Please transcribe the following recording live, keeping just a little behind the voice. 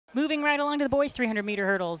Moving right along to the boys' 300-meter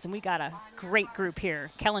hurdles, and we got a great group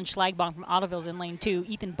here. Kellen Schlagbaum from Ottoville's in lane 2.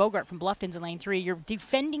 Ethan Bogart from Bluffton's in lane 3. Your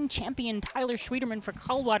defending champion Tyler Schwieterman for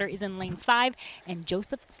Coldwater is in lane 5. And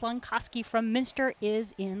Joseph Slonkoski from Minster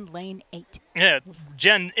is in lane 8. Yeah,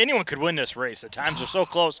 Jen, anyone could win this race. The times are so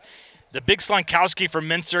close. The big Slonkoski from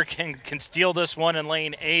Minster can steal this one in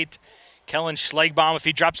lane 8. Kellen Schlagbaum, if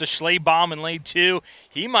he drops a Schlagbaum in lane 2,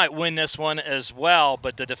 he might win this one as well.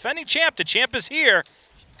 But the defending champ, the champ is here.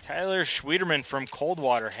 Tyler Schwieterman from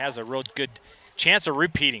Coldwater has a real good chance of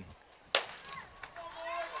repeating.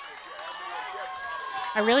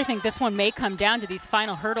 I really think this one may come down to these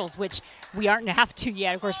final hurdles, which we aren't have to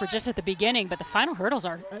yet. Of course, we're just at the beginning, but the final hurdles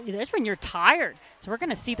are, there's when you're tired. So we're going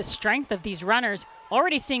to see the strength of these runners.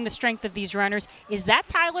 Already seeing the strength of these runners. Is that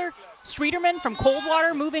Tyler Schwieterman from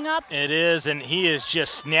Coldwater moving up? It is, and he is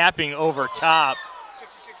just snapping over top.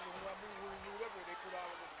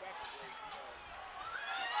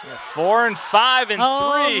 Yeah, 4 and 5 and 3.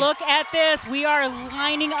 Oh, look at this. We are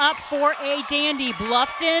lining up for a dandy.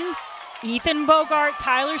 Bluffton, Ethan Bogart,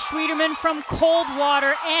 Tyler Schwieterman from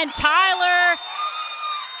Coldwater, and Tyler.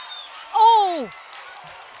 Oh!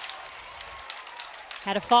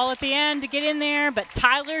 Had to fall at the end to get in there, but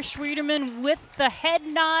Tyler Schwieterman with the head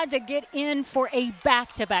nod to get in for a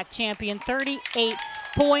back-to-back champion,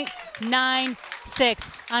 38.96.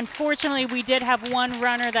 Unfortunately, we did have one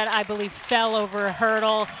runner that I believe fell over a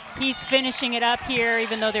hurdle. He's finishing it up here,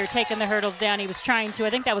 even though they're taking the hurdles down. He was trying to. I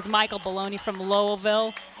think that was Michael Baloney from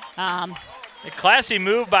Lowellville. A classy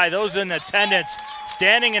move by those in attendance,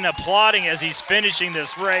 standing and applauding as he's finishing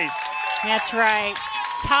this race. That's right.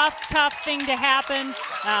 Tough thing to happen,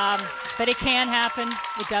 but it can happen.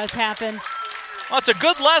 It does happen. Well, it's a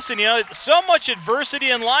good lesson, you know, so much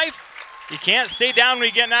adversity in life. You can't stay down when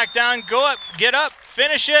you get knocked down. Go up, get up,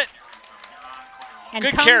 finish it. And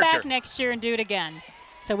good come character. Back next year and do it again.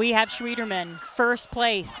 So we have Schwieterman, first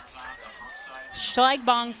place.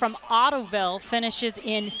 Schlagbaum from Ottoville finishes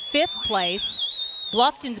in 5th place.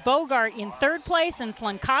 Bluffton's Bogart in 3rd place, and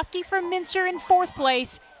Slonkoski from Minster in 4th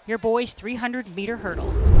place. Your boys' 300-meter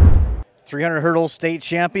hurdles. 300 hurdles state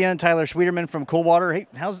champion Tyler Schwieterman from Coldwater. Hey,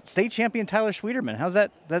 how's state champion Tyler Schwieterman? How's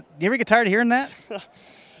that? You ever get tired of hearing that?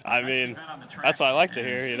 I mean, that's what I like to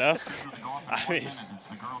hear, you know.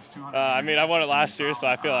 I mean, I won it last year, so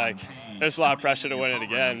I feel like there's a lot of pressure to win it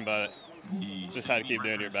again, but just had to keep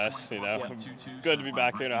doing your best, you know. Good to be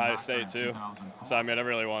back here in Ohio State too. So I mean, I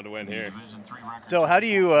really wanted to win here. So how do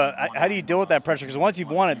you deal with that pressure? Because once you've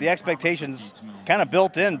won it, the expectations kind of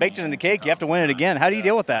built in, baked in the cake. You have to win it again. How do you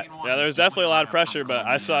deal with that? Yeah, there's definitely a lot of pressure, but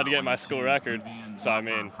I still had to get my school record. So I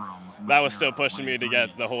mean, that was still pushing me to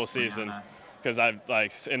get the whole season. Because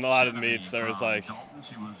in a lot of the meets, there was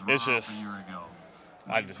it's just,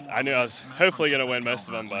 I knew I was hopefully going to win most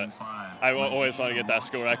of them, but I always want to get that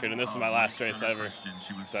school record, and this is my last race ever,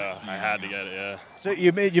 so I had to get it, yeah. So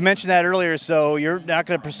you mentioned that earlier, so you're not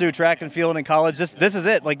going to pursue track and field in college. This is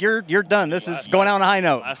it. Like, you're done. This is going out on a high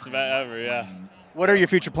note. Last event ever, yeah. What are your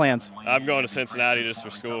future plans? I'm going to Cincinnati just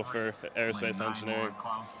for school for aerospace engineering.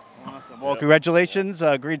 Awesome. Well, congratulations,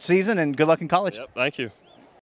 great season, and good luck in college. Yep, thank you.